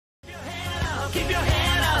Keep your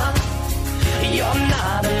head up. You're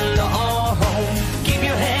not alone. Keep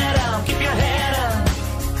your head up. Keep your head up.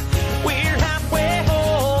 We're halfway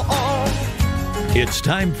home. It's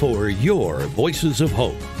time for Your Voices of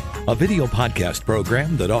Hope, a video podcast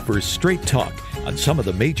program that offers straight talk on some of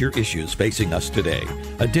the major issues facing us today: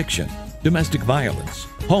 addiction, domestic violence,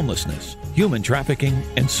 homelessness, human trafficking,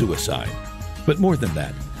 and suicide. But more than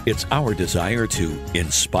that, it's our desire to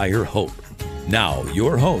inspire hope. Now,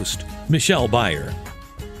 your host, Michelle Byer.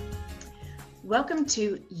 Welcome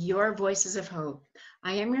to Your Voices of Hope.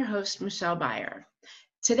 I am your host, Michelle Byer.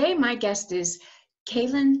 Today, my guest is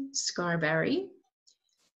Kalin Scarbury.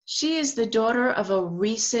 She is the daughter of a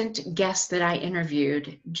recent guest that I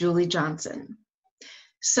interviewed, Julie Johnson.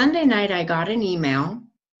 Sunday night, I got an email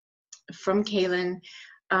from Kalin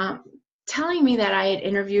telling me that I had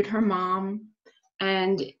interviewed her mom.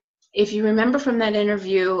 And if you remember from that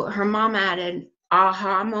interview, her mom had an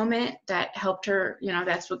aha moment that helped her,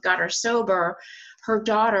 that's what got her sober. Her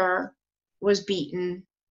daughter was beaten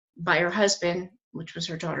by her husband, which was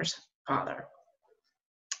her daughter's father.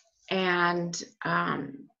 And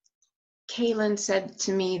Kalin said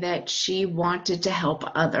to me that she wanted to help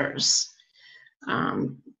others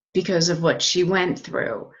because of what she went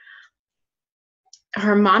through.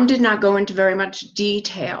 Her mom did not go into very much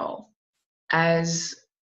detail as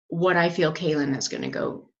what I feel Kalin is going to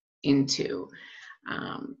go into.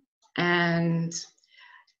 And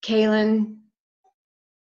Kalin,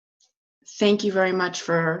 thank you very much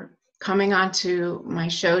for coming on to my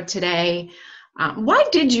show today. Why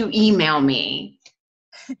did you email me?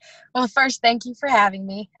 Well, first, thank you for having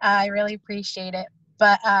me. I really appreciate it.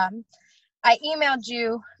 But I emailed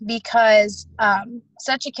you because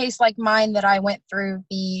such a case like mine that I went through,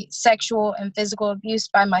 the sexual and physical abuse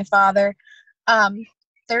by my father,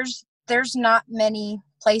 there's not many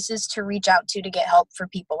places to reach out to get help for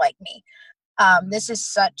people like me. This is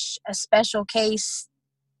such a special case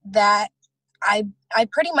that I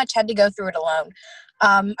pretty much had to go through it alone.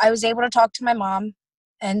 I was able to talk to my mom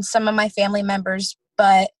and some of my family members,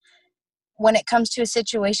 but when it comes to a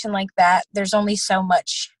situation like that, there's only so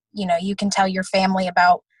much, you can tell your family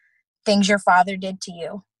about things your father did to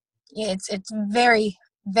you. It's very,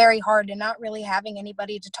 very hard, and not really having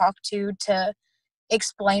anybody to talk to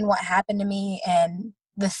explain what happened to me and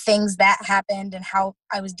the things that happened and how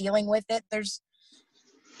I was dealing with it. There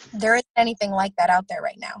isn't anything like that out there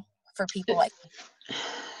right now for people like me.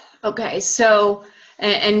 Okay, so,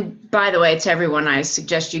 and by the way, to everyone, I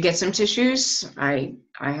suggest you get some tissues. I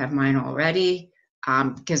have mine already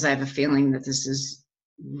because I have a feeling that this is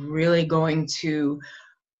really going to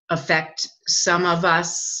affect some of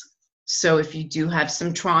us. So if you do have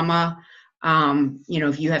some trauma,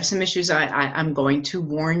 if you have some issues, I'm going to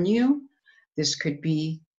warn you, this could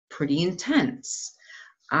be pretty intense.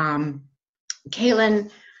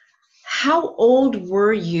 Kalin, how old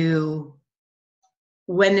were you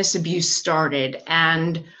when this abuse started?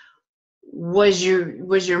 And was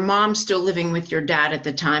your mom still living with your dad at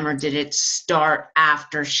the time, or did it start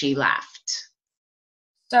after she left?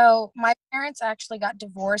 So my parents actually got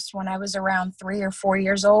divorced when I was around 3 or 4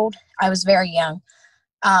 years old. I was very young.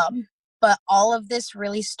 But all of this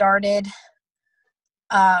really started.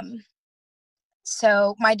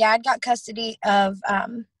 So my dad got custody of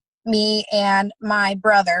me and my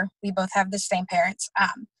brother. We both have the same parents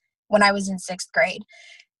when I was in 6th grade.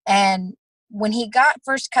 And when he got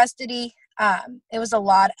first custody, it was a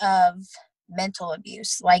lot of mental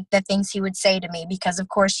abuse, like the things he would say to me, because of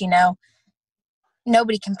course,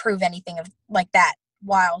 nobody can prove anything like that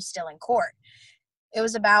while still in court. It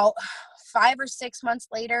was about 5 or 6 months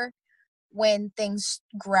later when things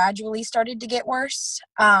gradually started to get worse.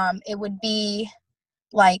 It would be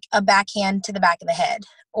like a backhand to the back of the head,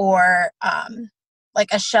 or like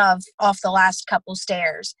a shove off the last couple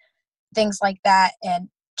stairs, things like that. And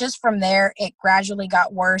just from there, it gradually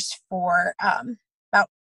got worse for about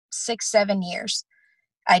 6-7 years.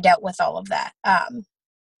 I dealt with all of that.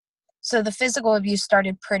 So the physical abuse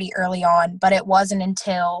started pretty early on, but it wasn't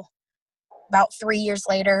until about 3 years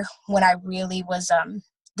later when I really was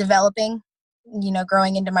developing,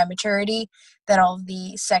 growing into my maturity, that all of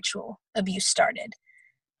the sexual abuse started.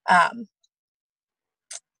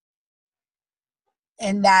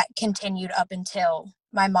 And that continued up until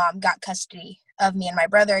my mom got custody of me and my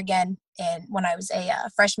brother again, and when I was a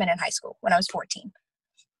freshman in high school, when I was 14.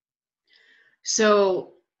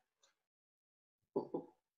 So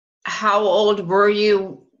how old were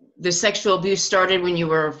you? The sexual abuse started when you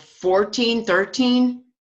were 14, 13?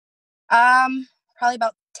 Probably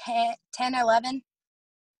about 10, 11.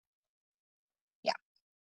 Yeah.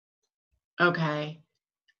 Okay.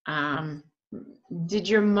 Did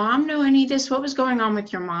your mom know any of this? What was going on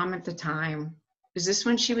with your mom at the time? Is this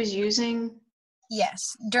when she was using?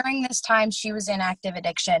 Yes. During this time, she was in active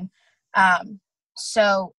addiction.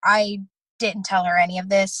 So I didn't tell her any of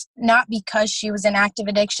this, not because she was in active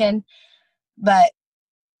addiction, but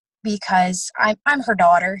because I'm her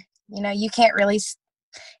daughter. You know, you can't really,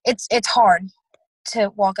 it's hard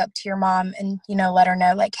to walk up to your mom and, you know, let her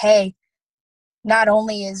know, like, hey, not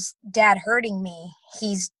only is dad hurting me,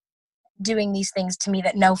 he's doing these things to me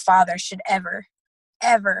that no father should ever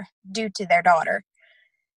do to their daughter.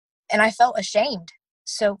 And I felt ashamed.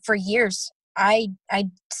 So for years, I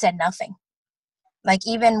said nothing. Like,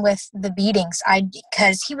 even with the beatings,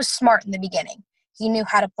 because he was smart in the beginning. He knew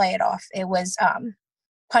how to play it off. It was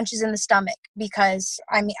punches in the stomach, because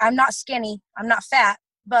I mean, I'm not skinny, I'm not fat,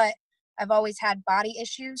 but I've always had body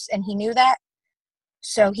issues, and he knew that.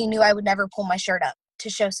 So he knew I would never pull my shirt up to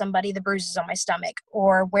show somebody the bruises on my stomach,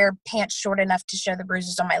 or wear pants short enough to show the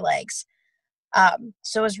bruises on my legs.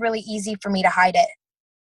 So it was really easy for me to hide it.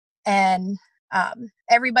 And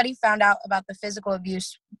everybody found out about the physical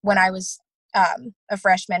abuse when I was a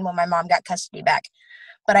freshman, when my mom got custody back.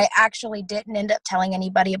 But I actually didn't end up telling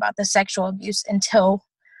anybody about the sexual abuse until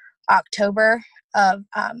September of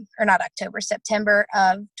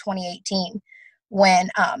 2018, when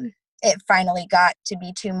it finally got to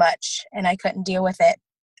be too much and I couldn't deal with it.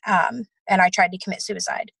 And I tried to commit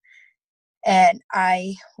suicide. And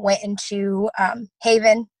I went into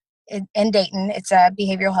Haven in Dayton. It's a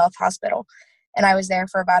behavioral health hospital. And I was there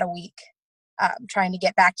for about a week, trying to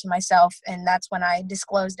get back to myself. And that's when I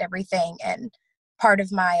disclosed everything. And part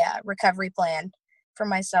of my recovery plan for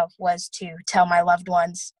myself was to tell my loved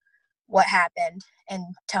ones what happened, and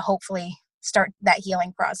to hopefully start that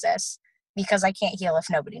healing process, because I can't heal if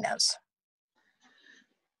nobody knows.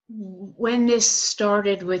 When this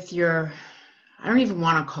started with your, I don't even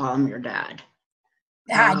want to call him your dad.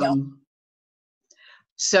 I don't.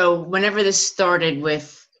 So whenever this started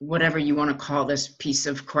with whatever you want to call this piece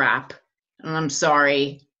of crap, and I'm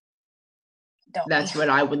sorry, that's what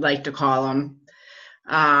I would like to call him.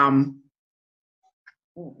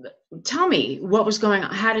 Tell me what was going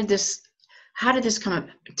on. How did this come up?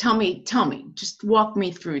 Tell me, just walk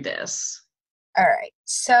me through this. All right.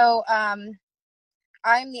 So, I'm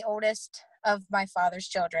the oldest of my father's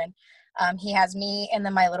children. He has me and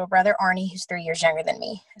then my little brother, Arnie, who's 3 years younger than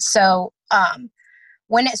me. So,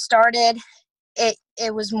 when it started,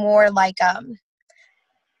 it was more like,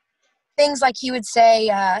 things like he would say,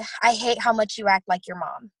 I hate how much you act like your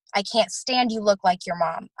mom. I can't stand you look like your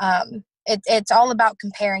mom. It's all about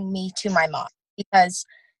comparing me to my mom, because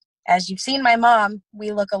as you've seen my mom,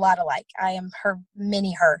 we look a lot alike. I am her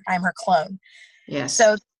mini her. I'm her clone. Yes.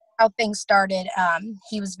 So how things started,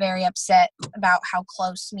 he was very upset about how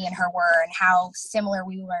close me and her were and how similar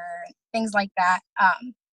we were, things like that.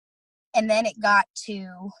 And then it got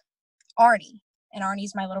to Arnie, and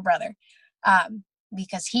Arnie's my little brother,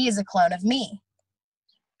 because he is a clone of me.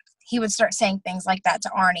 He would start saying things like that to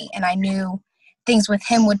Arnie, and I knew things with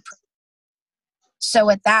him would.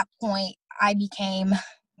 So at that point, I became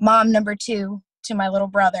mom number 2 to my little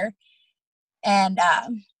brother. And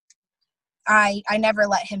I never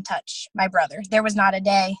let him touch my brother. There was not a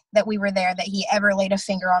day that we were there that he ever laid a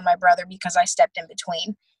finger on my brother, because I stepped in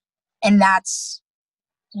between. And that's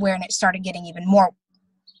when it started getting even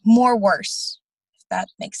more worse, if that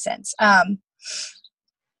makes sense.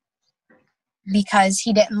 Because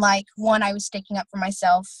he didn't like, one, I was sticking up for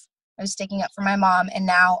myself, I was sticking up for my mom, and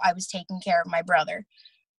now I was taking care of my brother.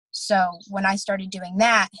 So when I started doing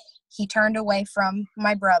that, he turned away from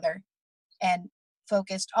my brother and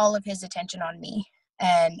focused all of his attention on me.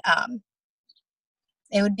 And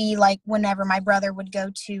it would be like whenever my brother would go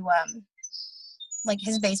to like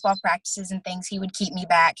his baseball practices and things, he would keep me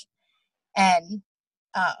back and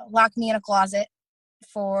lock me in a closet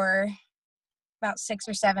for about 6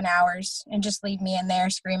 or 7 hours and just leave me in there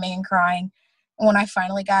screaming and crying. And when I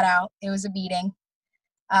finally got out, it was a beating.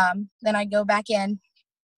 Then I'd go back in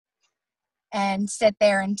and sit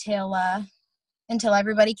there until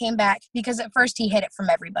everybody came back, because at first he hid it from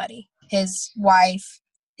everybody, his wife's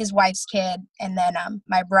kid, and then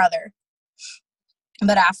my brother.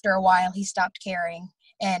 But after a while, he stopped caring,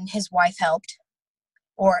 and his wife helped.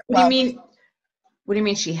 What do you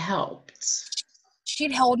mean she helped?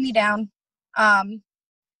 She'd hold me down,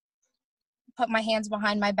 put my hands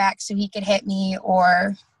behind my back so he could hit me,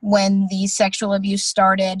 or when the sexual abuse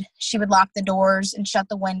started, she would lock the doors and shut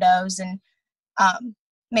the windows and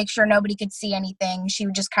make sure nobody could see anything. She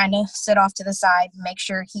would just kind of sit off to the side and make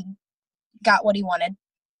sure he got what he wanted.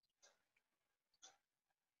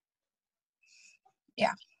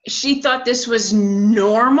 Yeah. She thought this was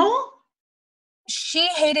normal? she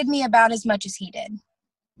hated me about as much as he did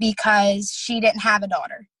because she didn't have a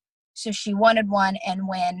daughter. So she wanted one. And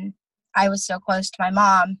when I was so close to my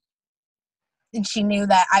mom and she knew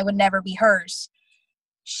that I would never be hers,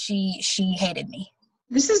 she hated me.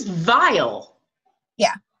 This is vile.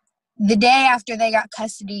 Yeah. The day after they got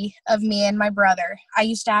custody of me and my brother, I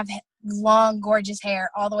used to have long, gorgeous hair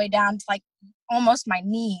all the way down to like almost my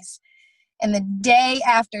knees. And the day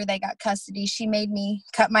after they got custody, she made me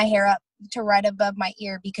cut my hair up to right above my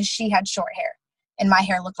ear because she had short hair and my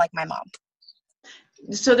hair looked like my mom.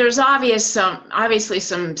 So there's obviously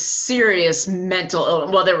some serious mental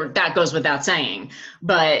illness. Well, that goes without saying,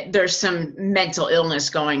 but there's some mental illness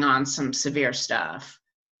going on, some severe stuff.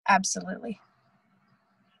 Absolutely.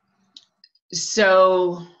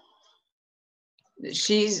 So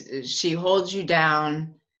she holds you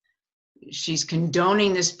down. She's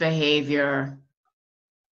condoning this behavior.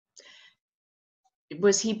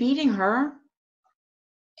 Was he beating her?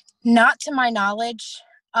 Not to my knowledge.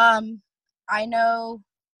 I know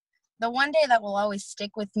the one day that will always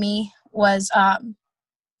stick with me was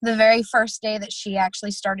the very first day that she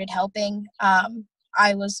actually started helping.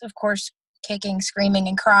 I was, of course, kicking, screaming,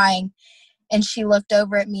 and crying. And she looked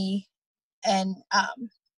over at me and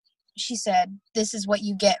she said, "This is what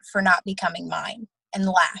you get for not becoming mine," and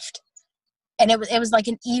laughed. And it was like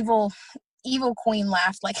an evil queen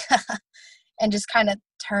laugh, like, and just kind of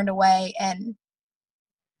turned away. And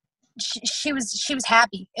she was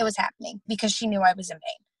happy it was happening because she knew I was in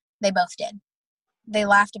pain. They both did. They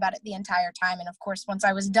laughed about it the entire time. And of course, once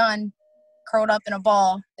I was done, curled up in a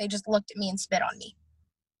ball, they just looked at me and spit on me.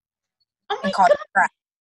 Oh my and called God. me crap,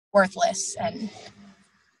 worthless. And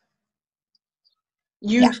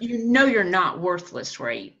You yeah. you know you're not worthless,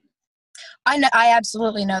 right? I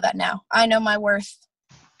absolutely know that now. I know my worth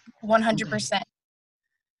 100%. Okay.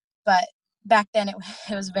 But back then it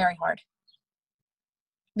was very hard.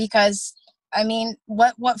 Because, I mean,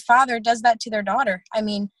 what father does that to their daughter? I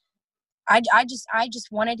mean, I just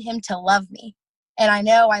wanted him to love me. And I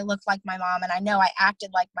know I looked like my mom and I know I acted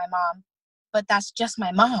like my mom, but that's just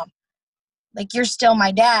my mom. Like, you're still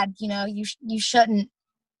my dad, you know, you shouldn't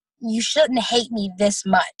hate me this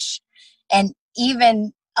much. And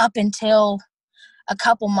even up until a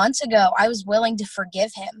couple months ago, I was willing to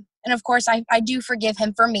forgive him. And of course I do forgive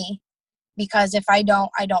him for me, because if I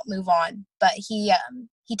don't move on. But he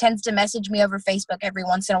tends to message me over Facebook every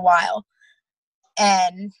once in a while.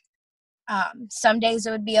 And some days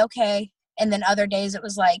it would be okay. And then other days it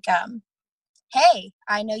was like, hey,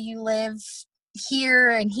 I know you live here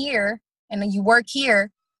and you work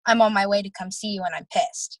here. I'm on my way to come see you and I'm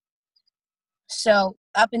pissed. So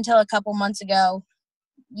up until a couple months ago,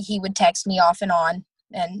 he would text me off and on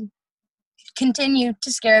and continue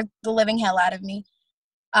to scare the living hell out of me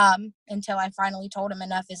until I finally told him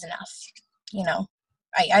enough is enough. You know,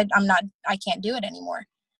 I can't do it anymore,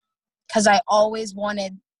 because I always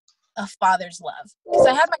wanted a father's love. Because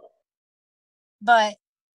I had but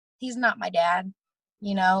he's not my dad.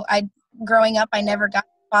 You know, growing up, I never got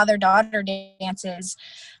father-daughter dances.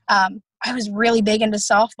 I was really big into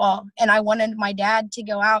softball, and I wanted my dad to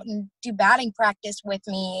go out and do batting practice with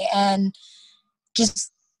me, and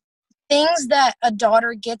just things that a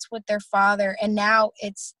daughter gets with their father. And now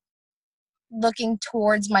it's looking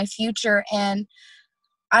towards my future, and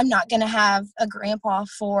I'm not going to have a grandpa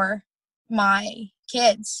for my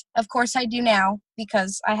kids. Of course I do now,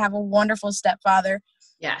 because I have a wonderful stepfather.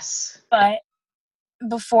 Yes. But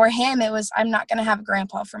before him, it was, I'm not going to have a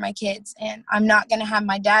grandpa for my kids, and I'm not going to have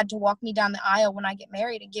my dad to walk me down the aisle when I get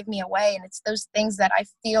married and give me away. And it's those things that I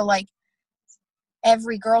feel like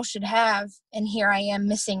every girl should have, and here I am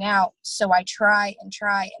missing out. So I try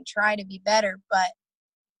to be better, but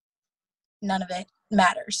none of it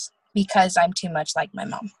matters because I'm too much like my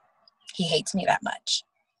mom. He hates me that much.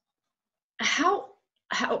 How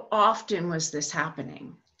often was this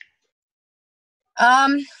happening?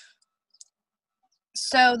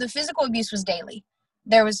 So the physical abuse was daily.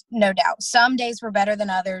 There was no doubt. Some days were better than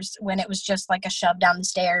others when it was just like a shove down the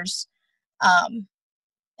stairs.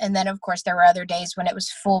 And then, of course, there were other days when it was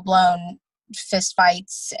full-blown fist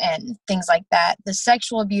fights and things like that. The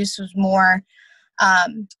sexual abuse was more,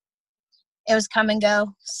 it was come and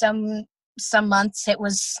go. Some months it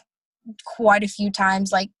was quite a few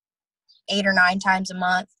times, like 8 or 9 times a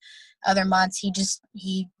month. Other months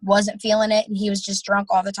he wasn't feeling it, and he was just drunk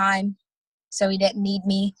all the time, so he didn't need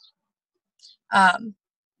me.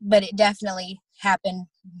 But it definitely happened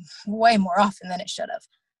way more often than it should have.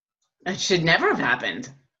 It should never have happened.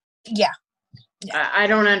 Yeah. I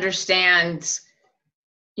don't understand.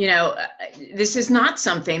 You know, this is not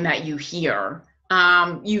something that you hear.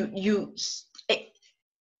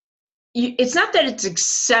 it's not that it's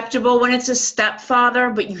acceptable when it's a stepfather,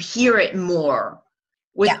 but you hear it more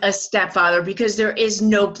with a stepfather because there is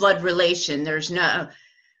no blood relation. There's no,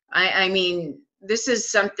 I mean, this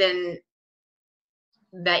is something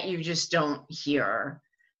that you just don't hear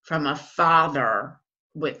from a father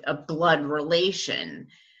with a blood relation.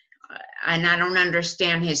 And I don't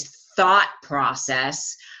understand his thought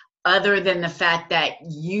process other than the fact that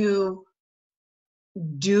you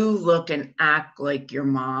do look and act like your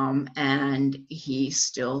mom and he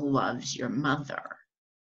still loves your mother.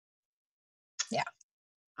 Yeah.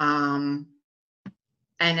 And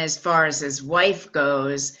as far as his wife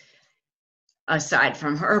goes, aside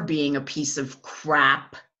from her being a piece of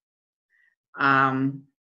crap,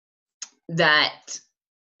 that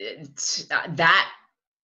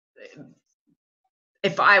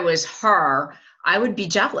if I was her, I would be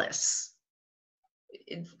jealous.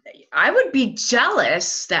 I would be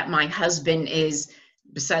jealous that my husband is,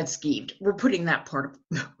 besides skeeved, we're putting that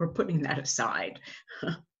aside.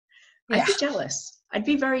 I'd be jealous. I'd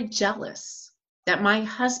be very jealous that my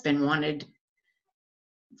husband wanted,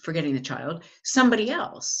 forgetting the child, somebody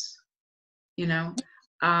else, you know?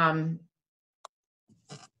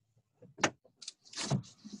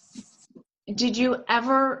 Did you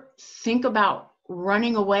ever think about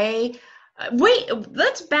running away? Wait,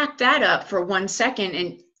 let's back that up for 1 second.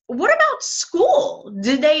 And what about school?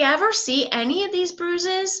 Did they ever see any of these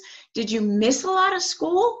bruises? Did you miss a lot of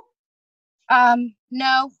school?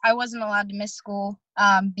 No, I wasn't allowed to miss school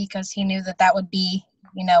because he knew that would be,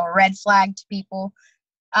 a red flag to people.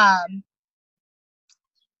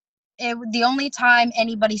 The only time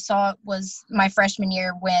anybody saw it was my freshman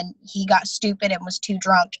year when he got stupid and was too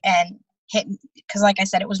drunk and hit me, because like I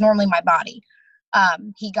said, it was normally my body.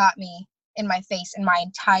 He got me in my face, and my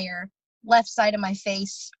entire left side of my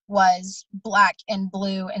face was black and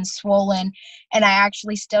blue and swollen, and I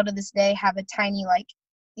actually still to this day have a tiny,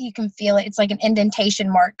 you can feel it, it's like an indentation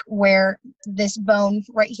mark where this bone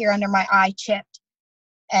right here under my eye chipped,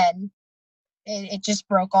 and it just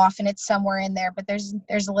broke off, and it's somewhere in there, but there's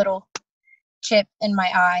a little chip in my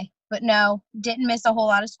eye. But no, didn't miss a whole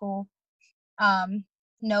lot of school.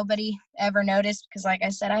 Nobody ever noticed because, like I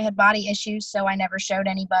said, I had body issues, so I never showed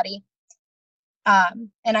anybody.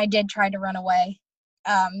 And I did try to run away.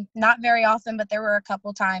 Not very often, but there were a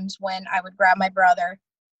couple times when I would grab my brother,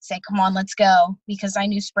 say, come on, let's go, because I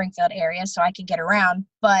knew Springfield area, so I could get around,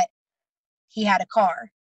 but he had a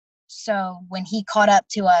car. So when he caught up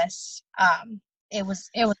to us, it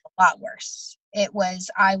was a lot worse.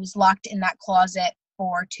 I was locked in that closet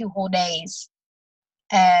for 2 whole days.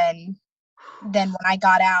 And then when I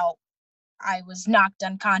got out, I was knocked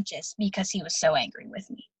unconscious because he was so angry with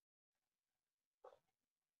me.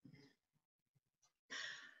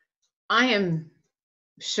 I am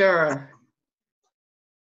sure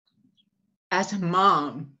as a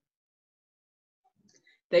mom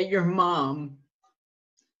that your mom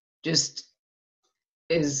just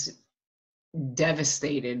is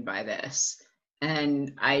devastated by this.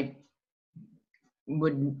 And I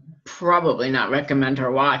would probably not recommend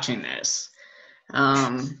her watching this.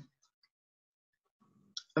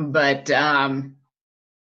 But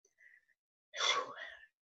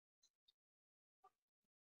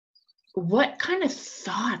what kind of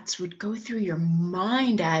thoughts would go through your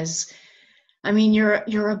mind as, I mean,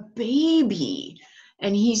 you're a baby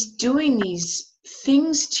and he's doing these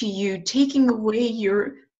things to you, taking away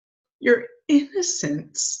your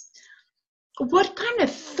innocence. What kind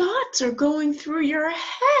of thoughts are going through your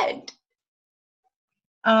head?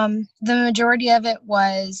 The majority of it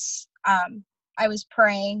was I was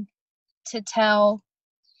praying to tell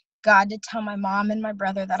God to tell my mom and my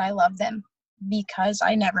brother that I love them, because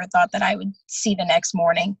I never thought that I would see the next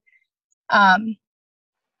morning. I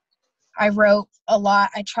wrote a lot.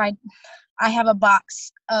 I have a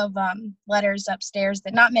box of letters upstairs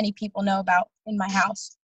that not many people know about in my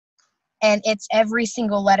house. And it's every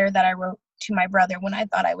single letter that I wrote to my brother when I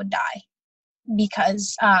thought I would die.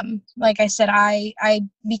 Because, like I said, I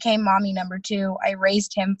became mommy number 2. I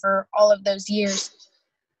raised him for all of those years.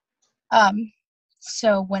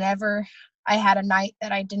 So whenever I had a night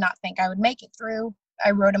that I did not think I would make it through,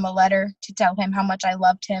 I wrote him a letter to tell him how much I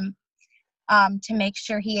loved him, to make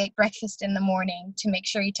sure he ate breakfast in the morning, to make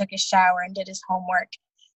sure he took his shower and did his homework,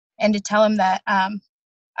 and to tell him that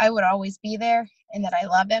I would always be there and that I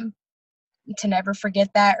love him, to never forget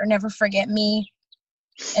that or never forget me.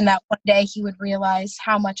 And that one day he would realize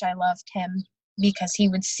how much I loved him, because he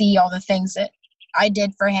would see all the things that I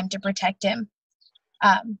did for him to protect him.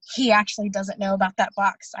 He actually doesn't know about that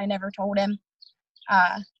box. I never told him.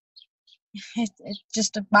 It's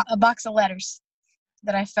just a box of letters.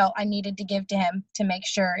 that I felt I needed to give to him to make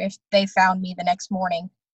sure if they found me the next morning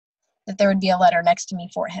that there would be a letter next to me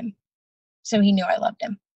for him. So he knew I loved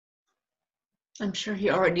him. I'm sure he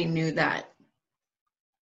already knew that.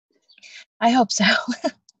 I hope so.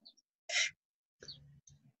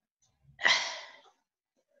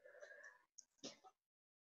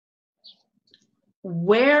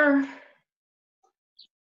 Where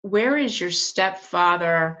is your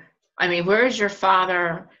stepfather? I mean, where is your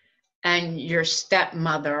father and your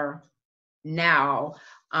stepmother now?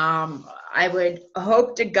 I would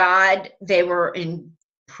hope to God they were in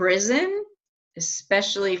prison,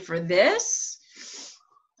 especially for this.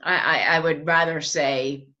 I would rather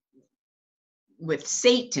say with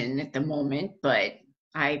Satan at the moment, but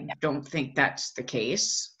I don't think that's the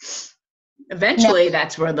case. Eventually, No.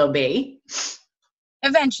 that's where they'll be.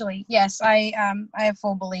 Eventually, yes. I have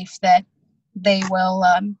full belief that they will,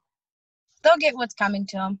 they'll get what's coming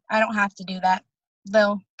to them. I don't have to do that.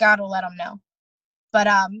 God will let them know. But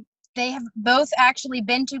they have both actually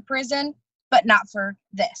been to prison, but not for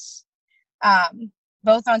this.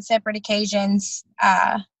 Both on separate occasions,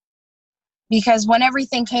 because when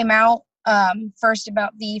everything came out, first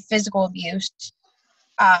about the physical abuse,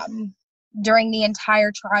 during the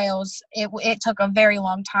entire trials, it took a very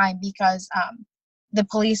long time because the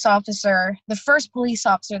first police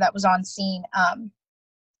officer that was on scene,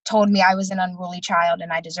 told me I was an unruly child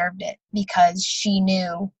and I deserved it because she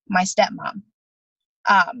knew my stepmom.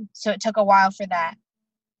 So it took a while for that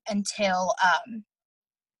until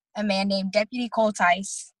a man named Deputy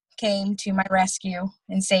Coltice came to my rescue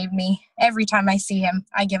and saved me. Every time I see him,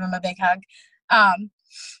 I give him a big hug.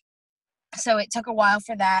 So it took a while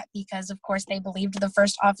for that because, of course, they believed the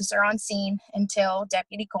first officer on scene until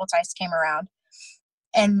Deputy Coltice came around.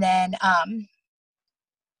 And then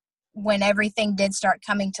when everything did start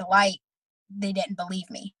coming to light, they didn't believe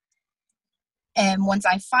me. And once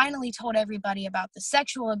I finally told everybody about the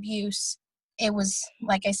sexual abuse, it was,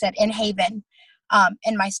 like I said, in Haven.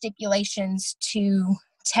 And my stipulations to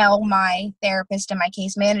tell my therapist and my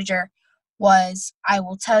case manager was, I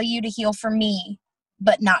will tell you to heal for me,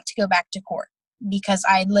 but not to go back to court, because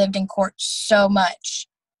I lived in court so much.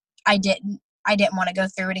 I didn't want to go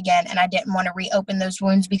through it again, and I didn't want to reopen those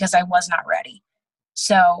wounds because I was not ready.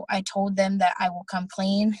 So I told them that I will come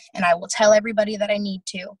clean and I will tell everybody that I need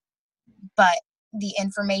to, but the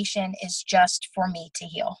information is just for me to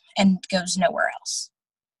heal and goes nowhere else.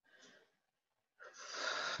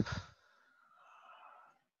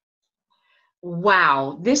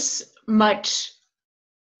 Wow, this much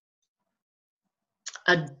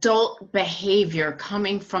adult behavior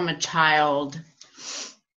coming from a child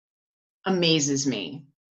amazes me.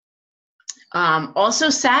 Also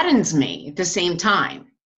saddens me at the same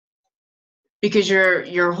time, because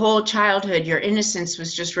your whole childhood, your innocence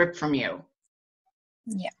was just ripped from you.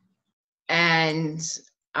 Yeah. And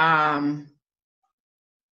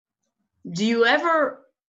do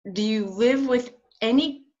you live with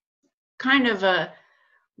any kind of a,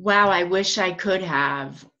 wow, I wish I could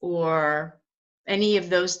have, or any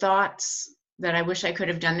of those thoughts that I wish I could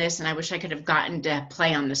have done this and I wish I could have gotten to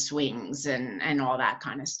play on the swings and all that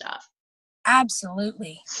kind of stuff?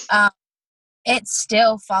 Absolutely. It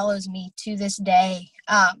still follows me to this day.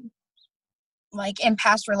 Like in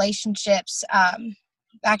past relationships,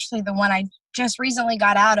 actually the one I just recently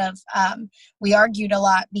got out of, we argued a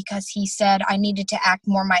lot because he said I needed to act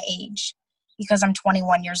more my age because I'm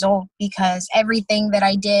 21 years old, because everything that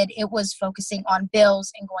I did, it was focusing on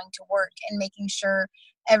bills and going to work and making sure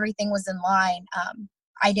everything was in line.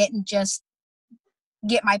 I didn't just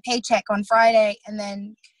get my paycheck on Friday and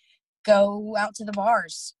then go out to the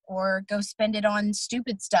bars or go spend it on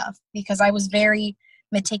stupid stuff, because I was very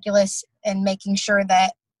meticulous in making sure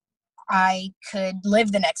that I could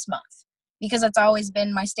live the next month, because it's always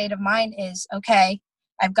been my state of mind is, okay,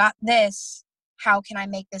 I've got this. How can I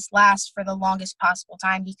make this last for the longest possible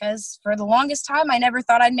time? Because for the longest time, I never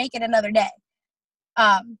thought I'd make it another day.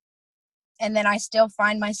 And then I still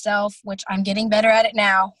find myself, which I'm getting better at it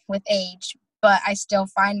now with age, but I still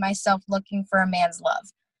find myself looking for a man's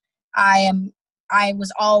love. I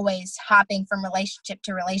was always hopping from relationship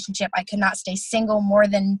to relationship. I could not stay single more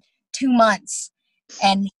than 2 months.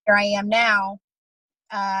 And here I am now.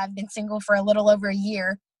 I've been single for a little over a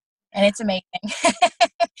year, and it's amazing.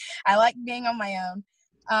 I like being on my own.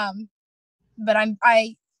 But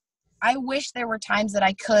I wish there were times that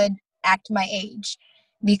I could act my age,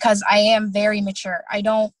 because I am very mature. I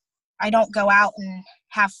don't go out and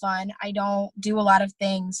have fun. I don't do a lot of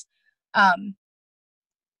things.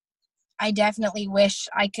 I definitely wish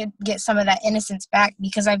I could get some of that innocence back,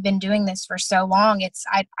 because I've been doing this for so long.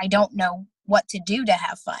 I don't know what to do to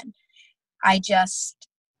have fun. I just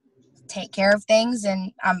take care of things,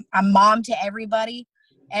 and I'm mom to everybody.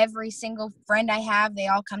 Every single friend I have, they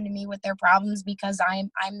all come to me with their problems because I'm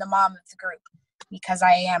the mom of the group, because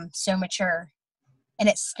I am so mature, and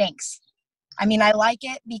it stinks. I mean, I like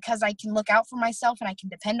it because I can look out for myself and I can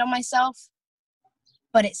depend on myself,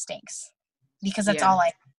 but it stinks because that's all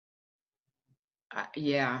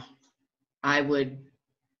yeah, I would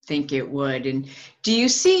think it would. And do you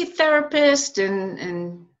see therapists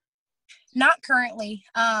and Not currently.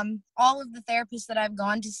 All of the therapists that I've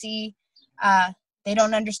gone to see, they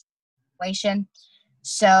don't understand the situation.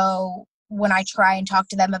 So when I try and talk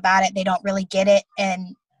to them about it, they don't really get it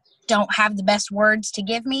and don't have the best words to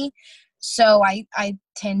give me. So I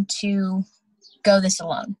tend to go this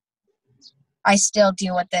alone. I still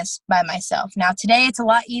deal with this by myself. Now today it's a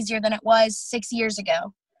lot easier than it was 6 years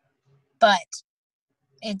ago, but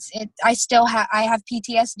I have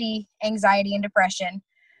PTSD, anxiety, and depression.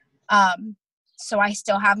 So I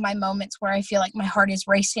still have my moments where I feel like my heart is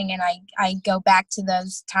racing, and I go back to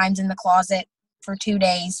those times in the closet for 2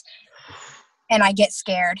 days and I get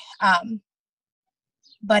scared.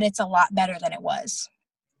 But it's a lot better than it was.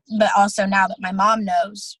 But also now that my mom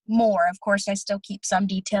knows more, of course, I still keep some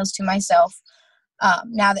details to myself.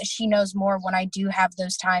 Now that she knows more, when I do have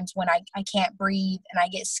those times when I can't breathe and I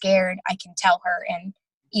get scared, I can tell her, and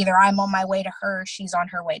either I'm on my way to her, she's on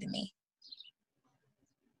her way to me.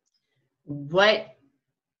 what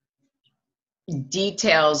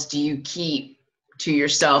details do you keep to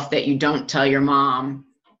yourself that you don't tell your mom,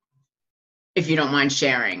 if you don't mind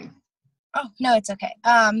sharing? Oh, no, it's okay.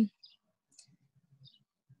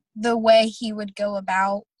 The way he would go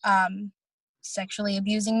about sexually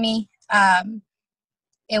abusing me,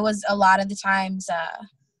 it was a lot of the times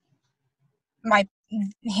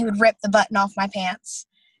he would rip the button off my pants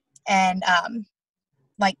and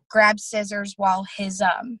like grab scissors while his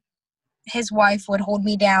wife would hold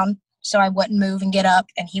me down so I wouldn't move and get up,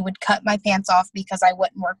 and he would cut my pants off because I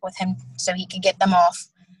wouldn't work with him so he could get them off.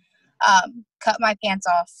 Cut my pants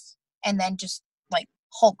off and then just like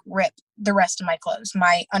Hulk rip the rest of my clothes,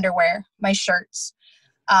 my underwear, my shirts.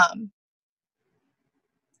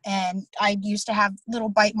 And I used to have little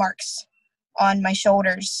bite marks on my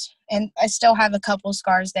shoulders, and I still have a couple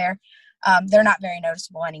scars there. They're not very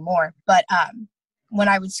noticeable anymore, but when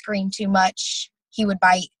I would scream too much, he would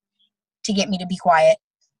bite to get me to be quiet.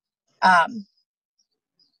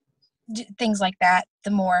 Things like that.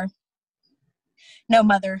 No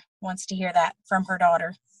mother wants to hear that from her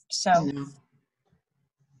daughter. So,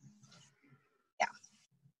 yeah.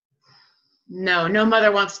 No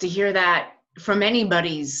mother wants to hear that from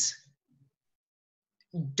anybody's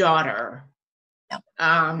daughter. No.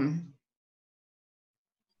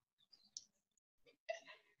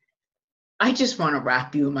 I just want to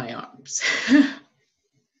wrap you in my arms.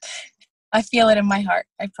 I feel it in my heart,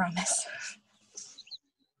 I promise.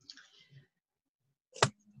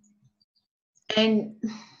 And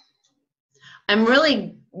I'm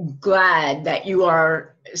really glad that you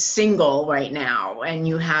are single right now, and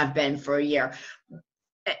you have been for a year.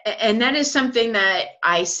 And that is something that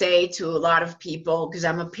I say to a lot of people, because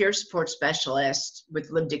I'm a peer support specialist with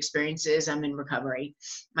lived experiences. I'm in recovery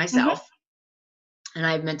myself, and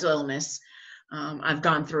I have mental illness. I've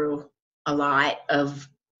gone through a lot of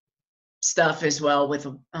stuff as well with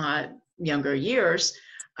younger years.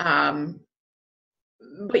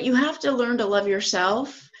 But you have to learn to love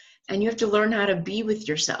yourself, and you have to learn how to be with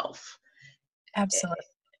yourself. Absolutely.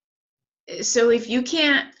 So if you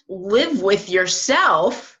can't live with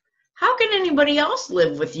yourself, how can anybody else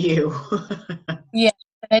live with you? Yeah,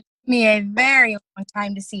 it took me a very long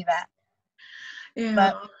time to see that. Yeah.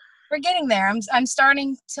 But we're getting there. I'm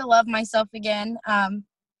starting to love myself again.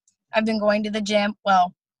 I've been going to the gym.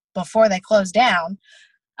 Well, before they closed down,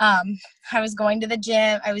 I was going to the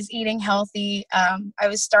gym. I was eating healthy. I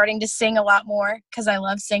was starting to sing a lot more because I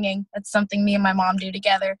love singing. That's something me and my mom do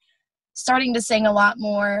together. Starting to sing a lot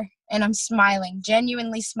more, and I'm smiling,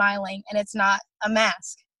 genuinely smiling, and it's not a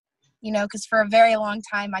mask, because for a very long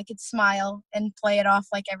time I could smile and play it off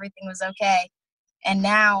like everything was okay. And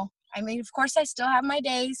now, I mean, of course I still have my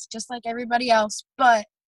days just like everybody else, but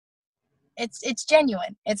it's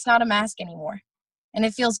genuine. It's not a mask anymore, and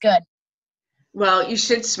it feels good. Well, you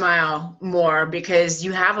should smile more because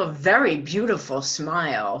you have a very beautiful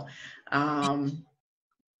smile.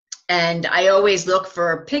 And I always look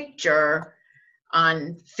for a picture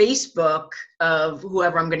on Facebook of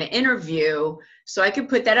whoever I'm going to interview so I could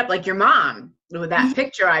put that up, like your mom. That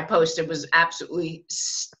picture I posted was absolutely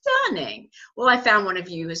stunning. Well, I found one of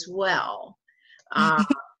you as well.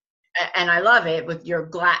 And I love it with your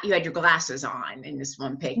you had your glasses on in this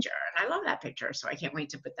one picture. And I love that picture. So I can't wait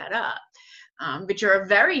to put that up. But you're a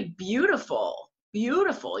very beautiful,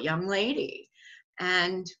 beautiful young lady.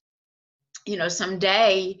 And,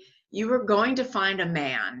 someday you are going to find a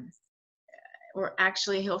man, or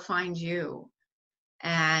actually he'll find you.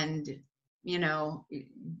 And, you'll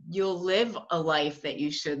live a life that you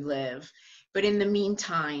should live. But in the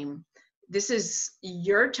meantime, this is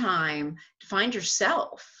your time to find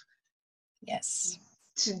yourself. Yes.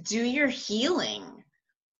 To do your healing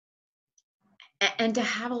and to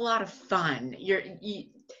have a lot of fun.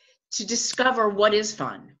 To discover what is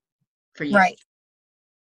fun for you. Right.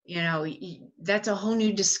 That's a whole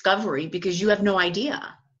new discovery because you have no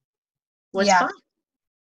idea what's Yeah. fun.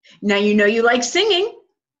 Now you like singing.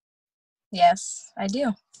 Yes, I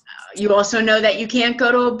do. You also know that you can't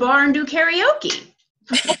go to a bar and do karaoke.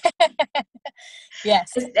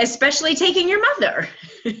 Yes. Especially taking your mother.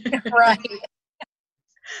 Right.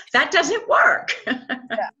 That doesn't work.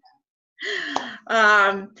 Yeah.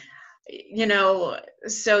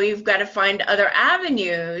 So you've got to find other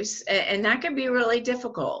avenues, and that can be really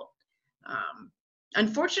difficult.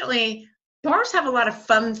 Unfortunately, bars have a lot of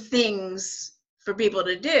fun things for people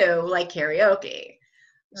to do, like karaoke.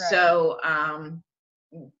 Right. So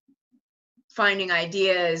finding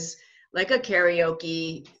ideas like a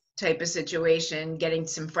karaoke type of situation, getting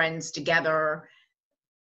some friends together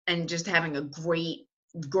and just having a great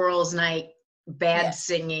girls' night, bad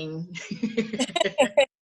singing,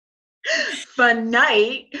 fun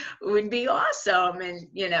night would be awesome. And,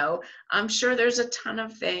 I'm sure there's a ton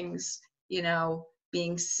of things,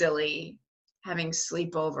 being silly, having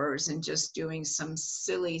sleepovers and just doing some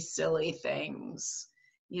silly, silly things,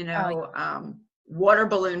 water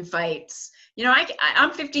balloon fights.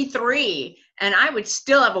 I'm 53 and I would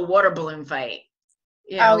still have a water balloon fight.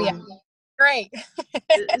 Oh, yeah. Great.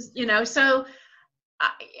 So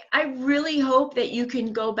I really hope that you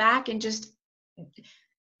can go back and just,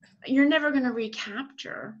 you're never going to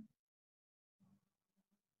recapture,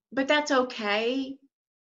 but that's okay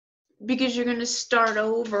because you're going to start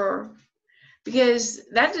over, because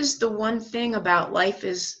that is the one thing about life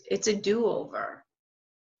is it's a do-over.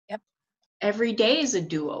 Yep. Every day is a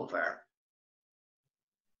do-over.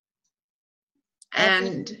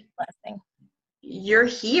 And blessing. You're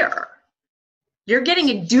here. You're getting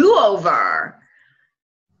a do-over.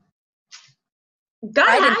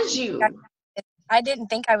 God has you. I didn't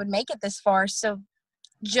think I would make it this far. So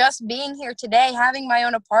just being here today, having my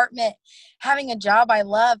own apartment, having a job I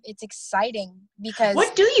love, it's exciting because.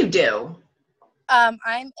 What do you do? I'm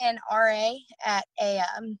an RA at a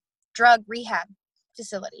drug rehab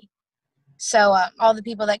facility. So all the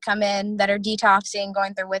people that come in that are detoxing,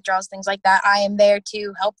 going through withdrawals, things like that, I am there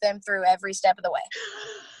to help them through every step of the way.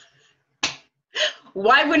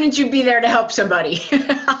 Why wouldn't you be there to help somebody?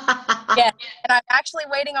 Yeah, and I'm actually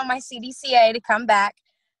waiting on my CDCA to come back.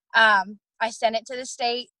 I sent it to the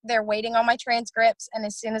state. They're waiting on my transcripts, and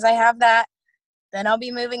as soon as I have that, then I'll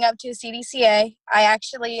be moving up to a CDCA. I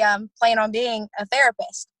actually plan on being a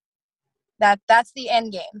therapist. That's the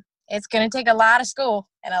end game. It's going to take a lot of school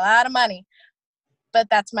and a lot of money, but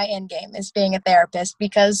that's my end game, is being a therapist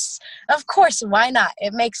because, of course, why not?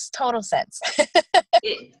 It makes total sense.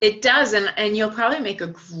 It does, and you'll probably make a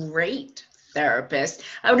great therapist.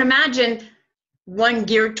 I would imagine one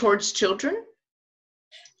geared towards children.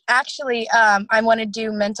 Actually, I want to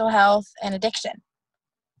do mental health and addiction.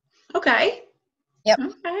 Okay. Yep.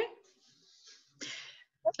 Okay.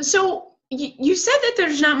 So you said that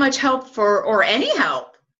there's not much help or any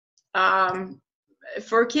help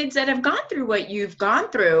for kids that have gone through what you've gone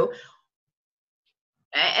through.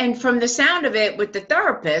 And from the sound of it, with the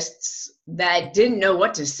therapists that didn't know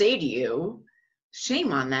what to say to you,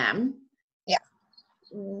 shame on them. Yeah.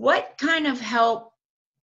 What kind of help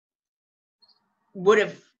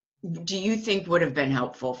do you think would have been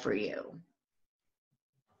helpful for you?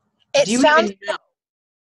 Do you even know?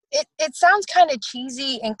 It sounds kind of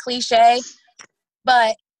cheesy and cliche,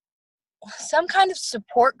 but some kind of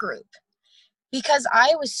support group, because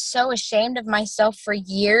I was so ashamed of myself for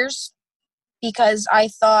years because I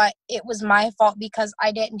thought it was my fault because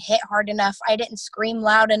I didn't hit hard enough. I didn't scream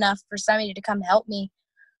loud enough for somebody to come help me.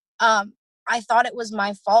 I thought it was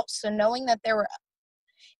my fault. So knowing that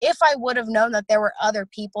if I would have known that there were other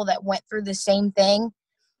people that went through the same thing,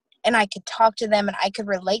 and I could talk to them and I could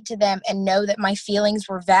relate to them and know that my feelings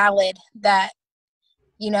were valid, that,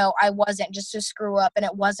 I wasn't just a screw up and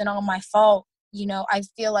it wasn't all my fault. I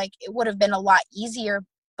feel like it would have been a lot easier,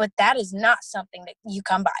 but that is not something that you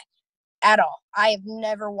come by at all. I have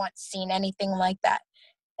never once seen anything like that.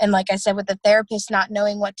 And like I said, with the therapist not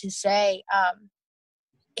knowing what to say,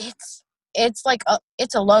 it's like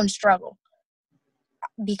it's a lone struggle,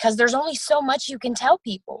 because there's only so much you can tell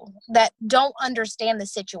people that don't understand the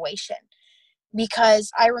situation. Because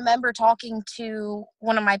I remember talking to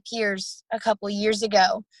one of my peers a couple of years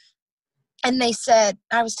ago, and they said,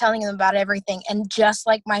 I was telling them about everything, and just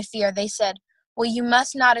like my fear, they said, well, you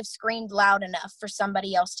must not have screamed loud enough for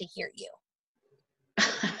somebody else to hear you.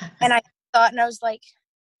 And I thought, and I was like,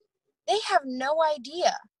 they have no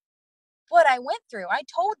idea what I went through. I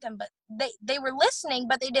told them, but they were listening,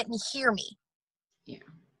 but they didn't hear me. Yeah.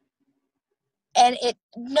 And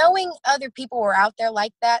knowing other people were out there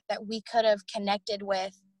like that we could have connected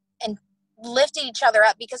with and lifted each other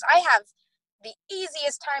up, because I have the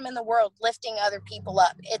easiest time in the world lifting other people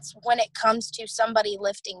up. It's when it comes to somebody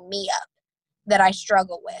lifting me up that I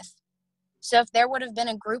struggle with. So if there would have been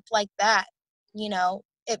a group like that,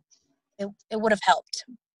 it would have helped.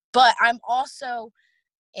 But I'm also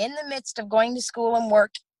in the midst of going to school and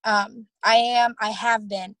work. I have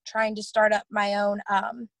been trying to start up my own,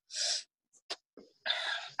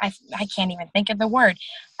 I can't even think of the word,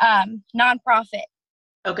 nonprofit.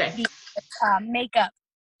 Okay. Makeup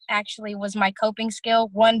actually was my coping skill.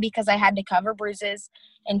 One, because I had to cover bruises,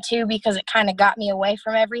 and two, because it kind of got me away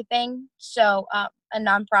from everything. So a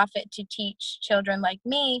nonprofit to teach children like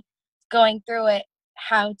me going through it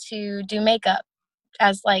how to do makeup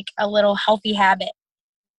as like a little healthy habit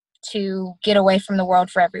to get away from the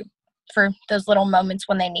world for those little moments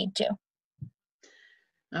when they need to.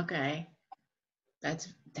 Okay. That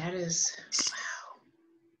is,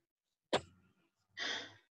 wow.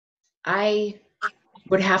 I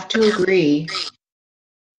would have to agree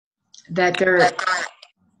that there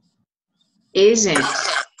isn't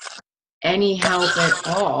any help at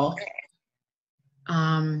all.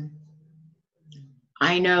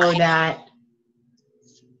 I know that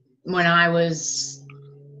when I was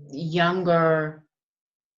younger,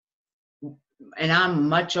 and I'm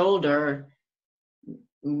much older,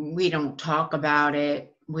 we don't talk about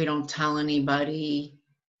it. We don't tell anybody.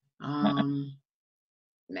 And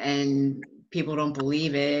people don't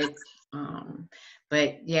believe it.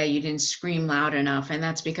 But yeah, you didn't scream loud enough. And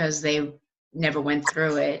that's because they never went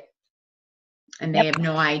through it. And they have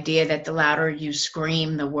no idea that the louder you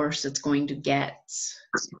scream, the worse it's going to get.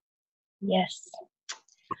 Yes.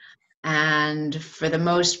 And for the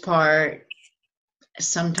most part,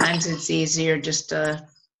 sometimes it's easier just to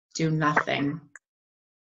do nothing.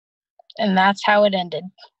 And that's how it ended.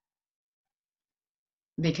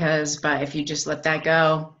 But if you just let that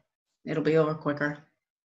go, it'll be over quicker.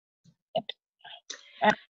 Yep.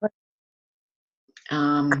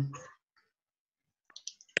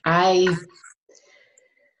 I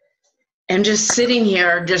am just sitting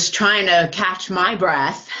here just trying to catch my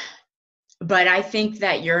breath, but I think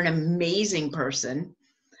that you're an amazing person.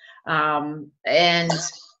 And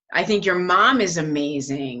I think your mom is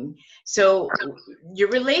amazing. So your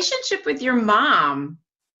relationship with your mom,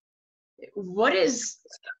 what is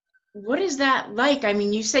that like? I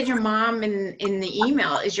mean, you said your mom in the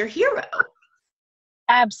email is your hero.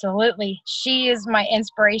 Absolutely. She is my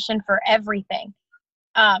inspiration for everything.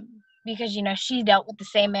 Because, she dealt with the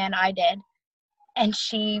same man I did, and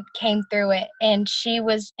she came through it, and she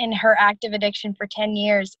was in her active addiction for 10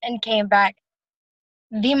 years and came back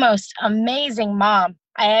the most amazing mom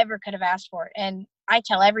I ever could have asked for. And I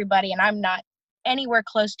tell everybody, and I'm not anywhere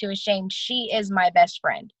close to ashamed, she is my best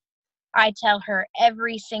friend. I tell her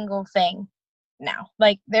every single thing now.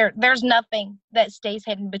 Like there's nothing that stays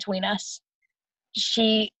hidden between us.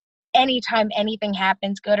 Anytime anything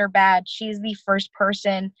happens, good or bad, she's the first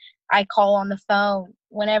person I call on the phone.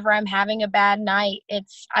 Whenever I'm having a bad night,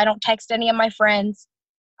 I don't text any of my friends.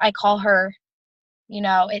 I call her.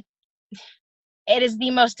 It is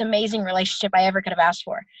the most amazing relationship I ever could have asked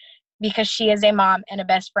for, because she is a mom and a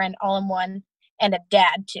best friend all in one, and a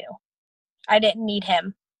dad too. I didn't need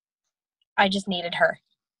him. I just needed her.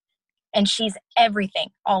 And she's everything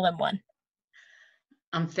all in one.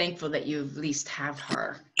 I'm thankful that you at least have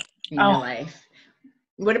her in your life.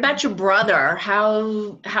 What about your brother?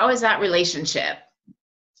 How is that relationship?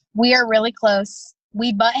 We are really close.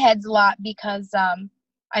 We butt heads a lot because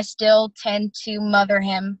I still tend to mother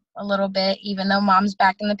him a little bit, even though mom's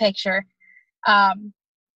back in the picture.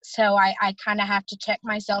 So I kind of have to check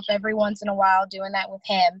myself every once in a while doing that with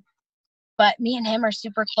him. But me and him are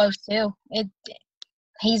super close too.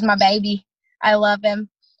 He's my baby. I love him.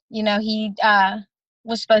 He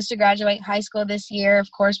was supposed to graduate high school this year.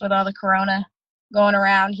 Of course, with all the corona going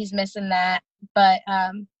around, he's missing that. But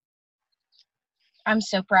I'm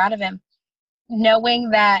so proud of him. Knowing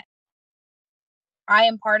that I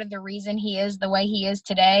am part of the reason he is the way he is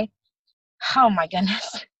today. Oh my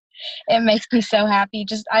goodness. It makes me so happy.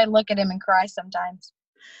 Just I look at him and cry sometimes.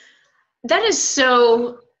 That is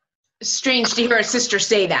so strange to hear a sister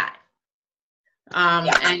say that.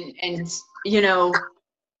 And you know,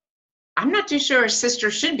 I'm not too sure a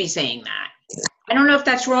sister should be saying that. I don't know if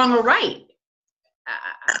that's wrong or right.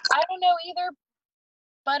 I don't know either,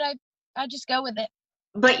 but I just go with it.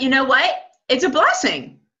 But you know what? It's a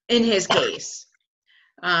blessing in his case,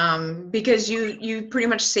 because you pretty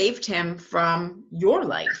much saved him from your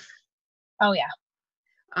life. Oh yeah.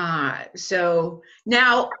 So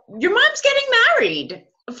now your mom's getting married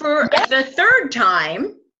for the third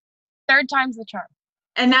time. Third time's the charm.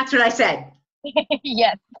 And that's what I said.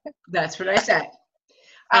 Yes. That's what I said.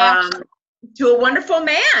 I To a wonderful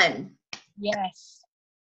man. Yes.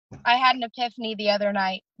 I had an epiphany the other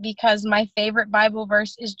night because my favorite Bible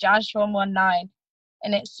verse is Joshua 1:9.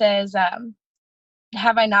 And it says,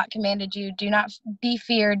 have I not commanded you? Do not be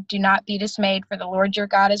feared. Do not be dismayed, for the Lord your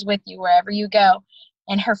God is with you wherever you go.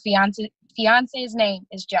 And her fiance's name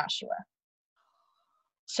is Joshua.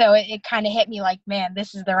 So it kind of hit me like, man,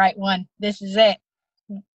 this is the right one. This is it.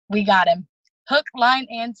 We got him. Hook, line,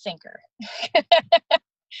 and sinker.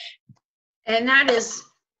 And that is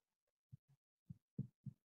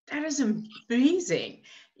amazing.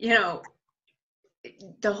 You know,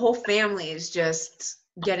 the whole family is just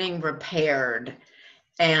getting repaired.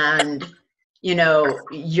 And, you know,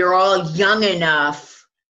 you're all young enough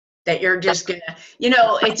that you're just gonna, you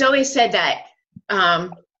know, it's always said that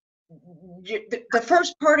the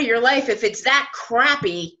first part of your life, if it's that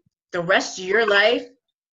crappy, the rest of your life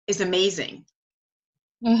is amazing.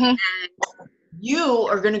 Mm-hmm. And you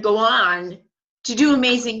are going to go on to do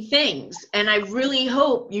amazing things. And I really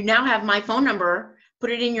hope you now have my phone number,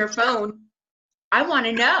 put it in your phone. I want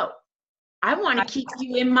to know. I want to keep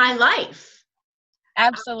you in my life.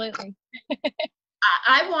 Absolutely.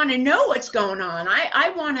 I want to know what's going on.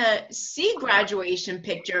 I want to see graduation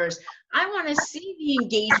pictures. I want to see the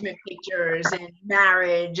engagement pictures and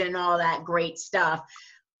marriage and all that great stuff.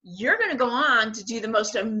 You're going to go on to do the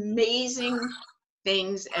most amazing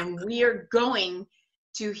things, and we are going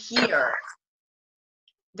to hear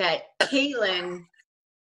that Kalin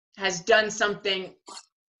has done something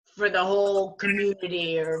for the whole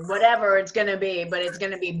community or whatever it's going to be, but it's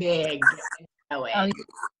going to be big. Oh,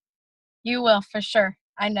 you will, for sure.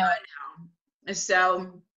 I know it.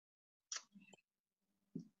 So,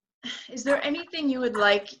 is there anything you would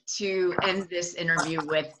like to end this interview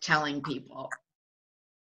with telling people?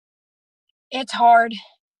 It's hard,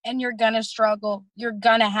 and you're going to struggle. You're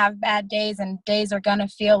going to have bad days, and days are going to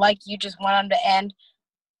feel like you just want them to end.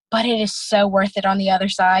 But it is so worth it on the other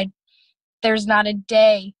side. There's not a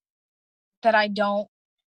day that I don't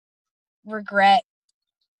regret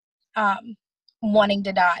wanting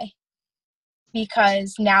to die.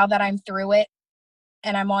 Because now that I'm through it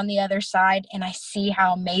and I'm on the other side and I see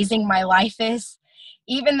how amazing my life is,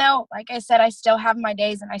 even though, like I said, I still have my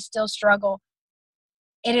days and I still struggle,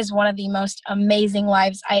 it is one of the most amazing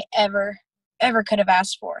lives I ever could have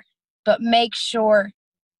asked for. But make sure,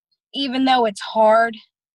 even though it's hard,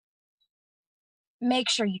 make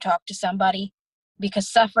sure you talk to somebody, because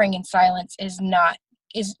suffering in silence is not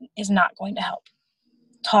going to help.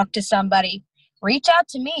 Talk to somebody. Reach out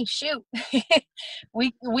to me. Shoot.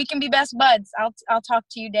 we can be best buds. I'll talk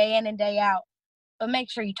to you day in and day out. But make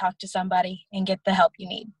sure you talk to somebody and get the help you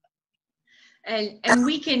need. And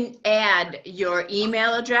we can add your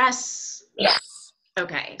email address. Yes.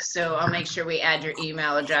 Okay, so I'll make sure we add your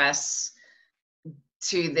email address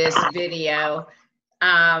to this video.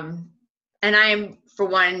 And I'm, for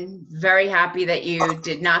one, very happy that you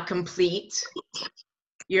did not complete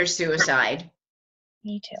your suicide.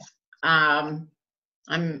 Me too. I'm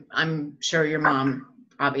sure your mom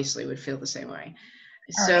obviously would feel the same way.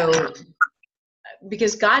 Oh, So, yeah.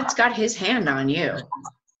 because God's got his hand on you.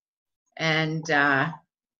 And I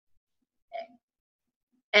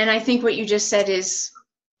think what you just said is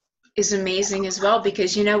amazing as well,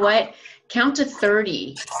 because you know what? Count to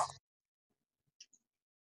 30.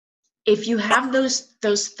 If you have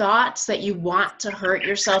those thoughts that you want to hurt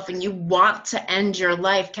yourself and you want to end your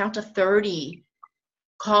life, count to 30.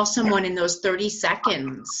 Call someone in those 30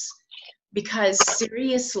 seconds, because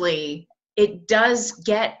seriously, it does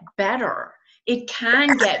get better. It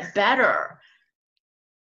can get better.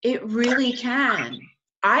 It really can.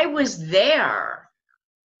 I was there.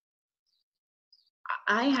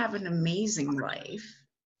 I have an amazing life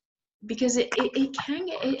because it can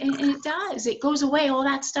get, and it does. It goes away. All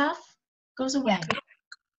that stuff goes away. Yeah.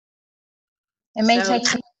 It may take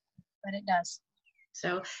some, but it does.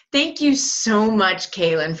 So thank you so much,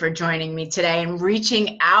 Kalin, for joining me today and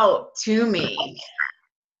reaching out to me.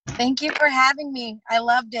 Thank you for having me. I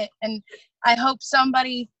loved it. And I hope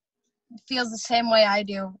somebody feels the same way I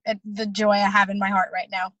do at the joy I have in my heart right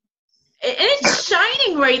now. And it's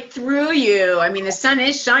shining right through you. I mean, the sun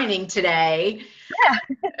is shining today,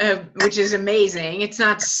 which is amazing. It's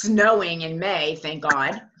not snowing in May, thank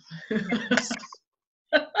God.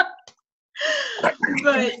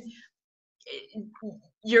 But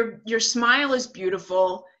your smile is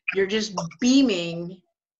beautiful. You're just beaming,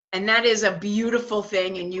 and that is a beautiful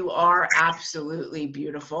thing. And you are absolutely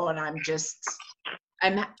beautiful. And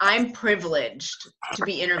I'm privileged to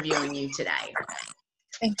be interviewing you today.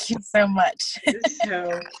 Thank you so much.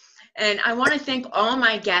 And I want to thank all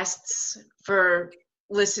my guests for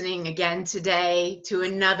listening again today to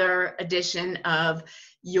another edition of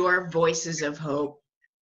Your Voices of Hope.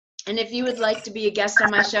 And if you would like to be a guest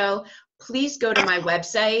on my show, please go to my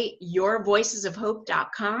website,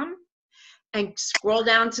 yourvoicesofhope.com, and scroll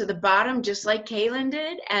down to the bottom, just like Kalin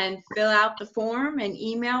did, and fill out the form and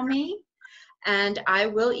email me, and I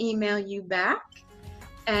will email you back.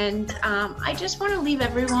 And I just want to leave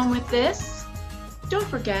everyone with this. Don't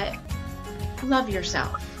forget, love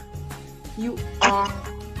yourself. You are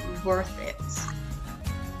worth it.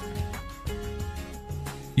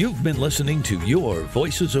 You've been listening to Your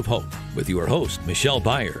Voices of Hope with your host, Michelle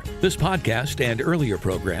Beyer. This podcast and earlier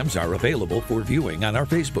programs are available for viewing on our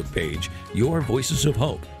Facebook page, Your Voices of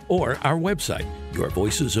Hope, or our website,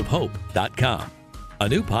 yourvoicesofhope.com. A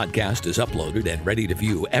new podcast is uploaded and ready to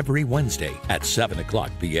view every Wednesday at 7 o'clock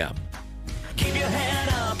p.m. Keep your head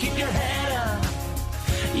up, keep your head up.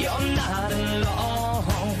 You're not alone.